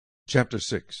Chapter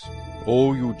 6.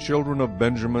 O you children of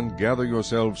Benjamin, gather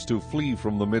yourselves to flee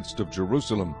from the midst of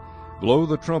Jerusalem. Blow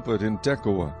the trumpet in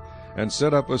Tekoa, and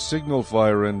set up a signal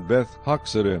fire in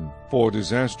Beth-Haxerim, for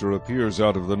disaster appears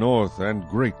out of the north, and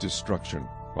great destruction.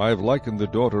 I have likened the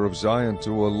daughter of Zion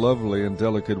to a lovely and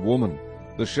delicate woman.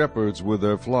 The shepherds with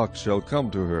their flocks shall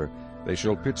come to her. They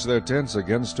shall pitch their tents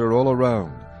against her all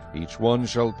around. Each one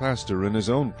shall pasture in his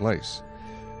own place.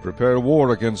 Prepare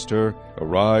war against her.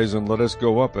 Arise, and let us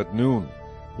go up at noon.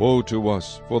 Woe to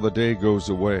us, for the day goes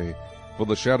away, for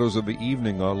the shadows of the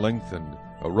evening are lengthened.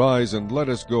 Arise, and let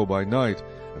us go by night,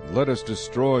 and let us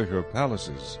destroy her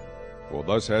palaces. For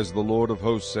thus has the Lord of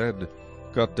hosts said,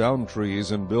 Cut down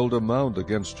trees and build a mound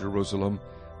against Jerusalem.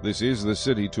 This is the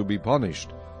city to be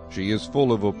punished. She is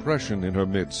full of oppression in her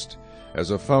midst. As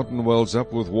a fountain wells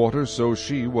up with water, so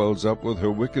she wells up with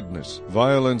her wickedness.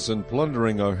 Violence and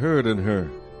plundering are heard in her.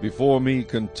 Before me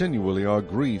continually are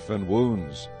grief and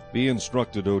wounds. Be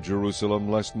instructed, O Jerusalem,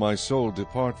 lest my soul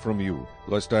depart from you,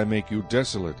 lest I make you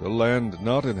desolate, a land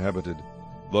not inhabited.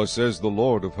 Thus says the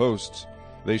Lord of hosts,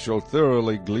 They shall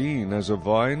thoroughly glean as a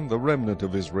vine, the remnant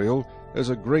of Israel, as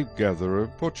a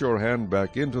grape-gatherer. Put your hand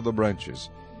back into the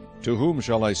branches. To whom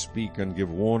shall I speak and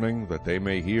give warning, that they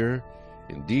may hear?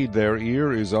 Indeed, their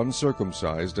ear is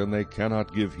uncircumcised, and they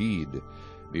cannot give heed.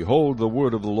 Behold, the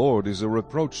word of the Lord is a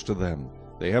reproach to them.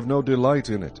 They have no delight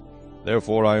in it.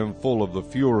 Therefore I am full of the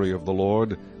fury of the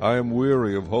Lord. I am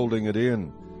weary of holding it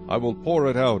in. I will pour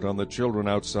it out on the children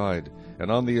outside, and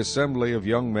on the assembly of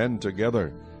young men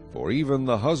together. For even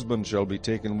the husband shall be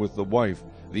taken with the wife,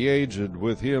 the aged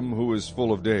with him who is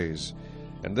full of days.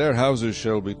 And their houses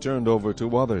shall be turned over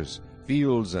to others,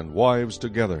 fields and wives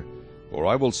together. For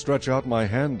I will stretch out my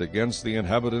hand against the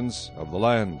inhabitants of the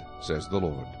land, says the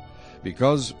Lord.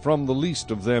 Because from the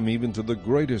least of them even to the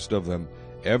greatest of them,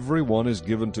 every one is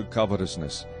given to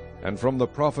covetousness, and from the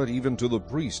prophet even to the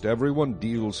priest every one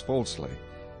deals falsely.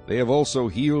 They have also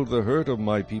healed the hurt of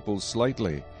my people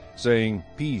slightly, saying,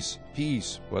 Peace,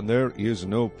 peace, when there is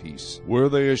no peace. Were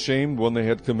they ashamed when they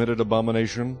had committed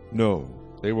abomination? No,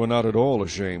 they were not at all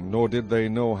ashamed, nor did they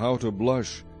know how to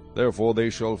blush. Therefore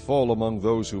they shall fall among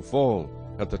those who fall.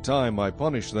 At the time I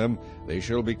punish them, they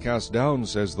shall be cast down,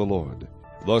 says the Lord.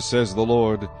 Thus says the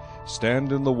Lord,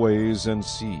 Stand in the ways and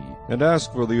see, and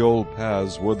ask for the old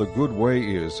paths where the good way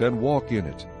is, and walk in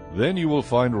it. Then you will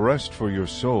find rest for your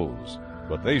souls.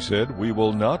 But they said, We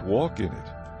will not walk in it.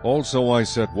 Also I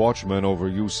set watchmen over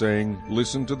you, saying,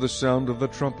 Listen to the sound of the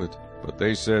trumpet. But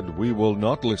they said, We will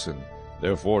not listen.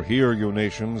 Therefore hear, you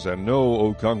nations, and know,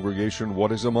 O congregation,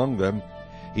 what is among them.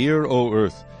 Hear, O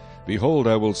earth. Behold,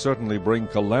 I will certainly bring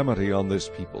calamity on this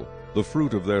people, the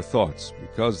fruit of their thoughts,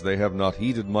 because they have not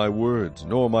heeded my words,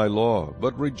 nor my law,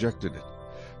 but rejected it.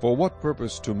 For what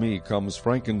purpose to me comes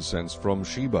frankincense from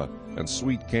Sheba, and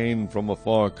sweet cane from a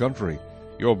far country?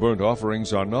 Your burnt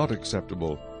offerings are not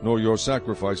acceptable, nor your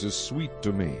sacrifices sweet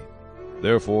to me.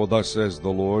 Therefore thus says the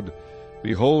Lord,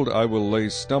 Behold, I will lay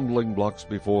stumbling blocks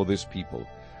before this people,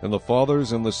 and the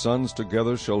fathers and the sons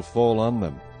together shall fall on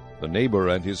them. The neighbor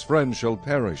and his friend shall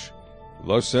perish.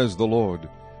 Thus says the Lord,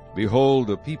 Behold,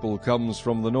 a people comes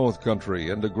from the north country,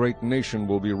 and a great nation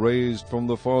will be raised from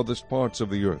the farthest parts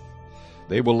of the earth.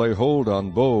 They will lay hold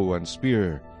on bow and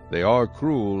spear. They are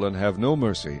cruel and have no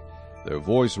mercy. Their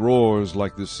voice roars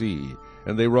like the sea,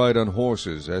 and they ride on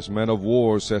horses as men of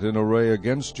war set in array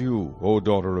against you, O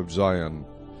daughter of Zion.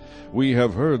 We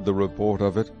have heard the report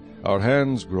of it. Our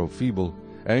hands grow feeble.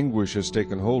 Anguish has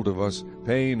taken hold of us,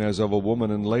 pain as of a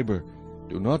woman in labor.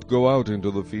 Do not go out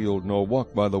into the field, nor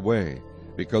walk by the way.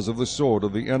 Because of the sword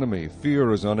of the enemy,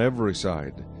 fear is on every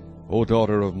side. O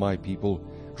daughter of my people,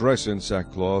 dress in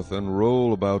sackcloth, and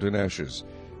roll about in ashes.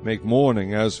 Make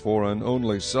mourning as for an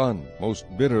only son, most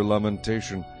bitter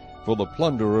lamentation, for the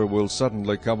plunderer will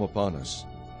suddenly come upon us.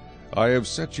 I have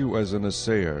set you as an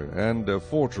assayer and a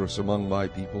fortress among my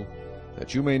people,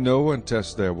 that you may know and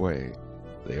test their way.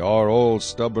 They are all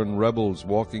stubborn rebels,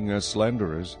 walking as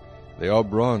slanderers. They are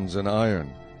bronze and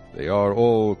iron. They are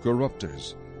all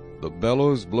corrupters. The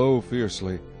bellows blow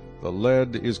fiercely. The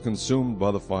lead is consumed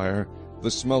by the fire.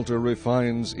 The smelter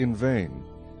refines in vain.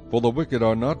 For the wicked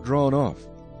are not drawn off.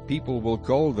 People will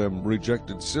call them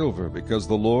rejected silver, because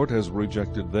the Lord has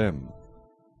rejected them.